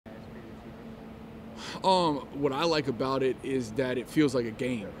What I like about it is that it feels like a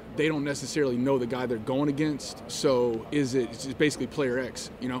game. They don't necessarily know the guy they're going against, so it's just basically player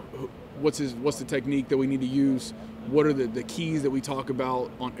X. You know, what's the technique that we need to use? What are the keys that we talk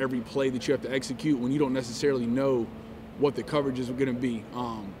about on every play that you have to execute when you don't necessarily know what the coverages are going to be?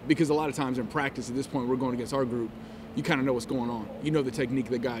 Because a lot of times in practice at this point, we're going against our group. You kind of know what's going on. You know the technique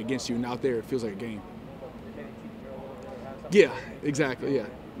of the guy against you, and out there it feels like a game. Yeah, exactly. Yeah,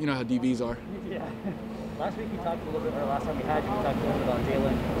 you know how DBs are. Yeah. Last week you talked a little bit, or last time we had you, we talked a little bit about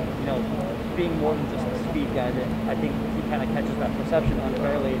Jalen, you know, being more than just a speed guy. That I think he kind of catches that perception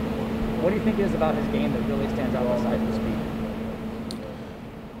unfairly. What do you think it is about his game that really stands out besides the speed?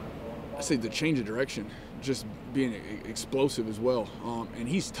 I say the change of direction, just being explosive as well. And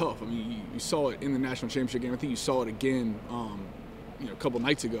he's tough. I mean, you saw it in the national championship game. I think you saw it again, a couple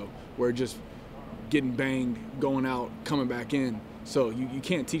nights ago, where just getting banged, going out, coming back in. So you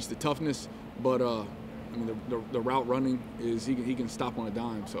can't teach the toughness, but I mean the route running is he can stop on a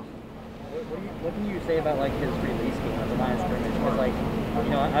dime. So. What can you say about like his release game at the line of scrimmage? Because like,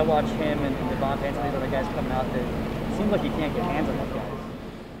 you know, I watch him and Devontae and some of these other guys coming out that it seems like you can't get hands on those guys.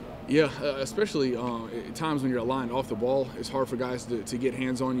 Yeah, especially at times when you're aligned off the ball, it's hard for guys to get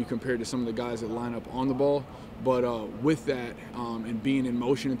hands on you compared to some of the guys that line up on the ball. But with that and being in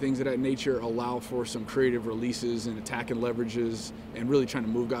motion and things of that nature, allow for some creative releases and attacking leverages and really trying to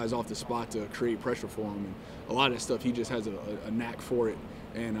move guys off the spot to create pressure for them. And a lot of that stuff, he just has a knack for it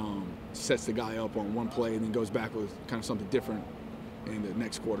and sets the guy up on one play and then goes back with kind of something different in the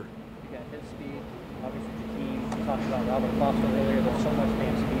next quarter. You got his speed, obviously the team. You talked about Robert Foster earlier. There's so much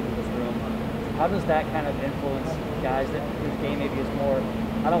damn speed in this room. How does that kind of influence guys that whose game maybe is more,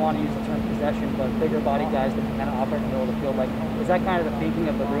 I don't want to use the term possession, but bigger body guys that can kind of operate in the middle of the field? Like, is that kind of the thinking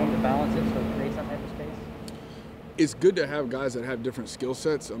of the room to balance it so it creates that type of space? It's good to have guys that have different skill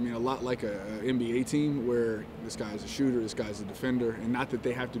sets. I mean, a lot like an NBA team where this guy is a shooter, this guy's a defender, and not that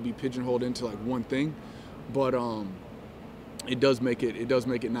they have to be pigeonholed into like one thing, but it does make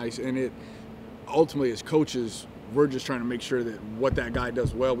it nice. And it ultimately, as coaches, we're just trying to make sure that what that guy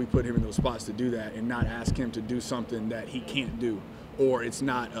does well, we put him in those spots to do that and not ask him to do something that he can't do or it's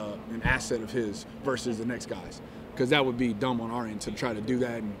not an asset of his versus the next guy's, because that would be dumb on our end to try to do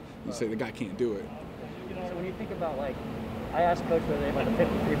that and say the guy can't do it. So when you think about, like, I asked Coach whether they have like a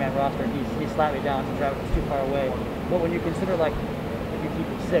 53-man roster, and he slapped me down to Travis was too far away. But when you consider, like, if you keep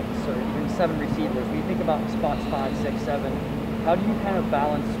it 6 or even 7 receivers, when you think about spots 5, 6, 7, how do you kind of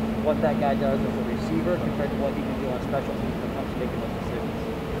balance what that guy does as a receiver compared to what he can do on special teams when it comes to making those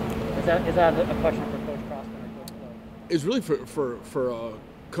decisions? Is that a question for Coach Crossman or Coach Lowe? It's really for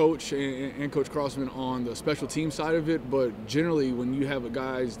Coach and Coach Crossman on the special team side of it, but generally when you have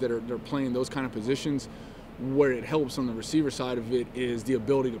guys that are playing those kind of positions, where it helps on the receiver side of it is the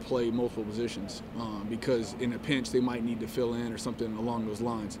ability to play multiple positions, because in a pinch they might need to fill in or something along those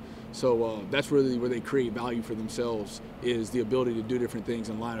lines. So that's really where they create value for themselves, is the ability to do different things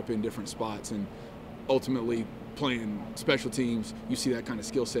and line up in different spots. And ultimately playing special teams, you see that kind of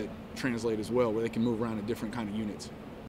skill set translate as well, where they can move around in different kind of units.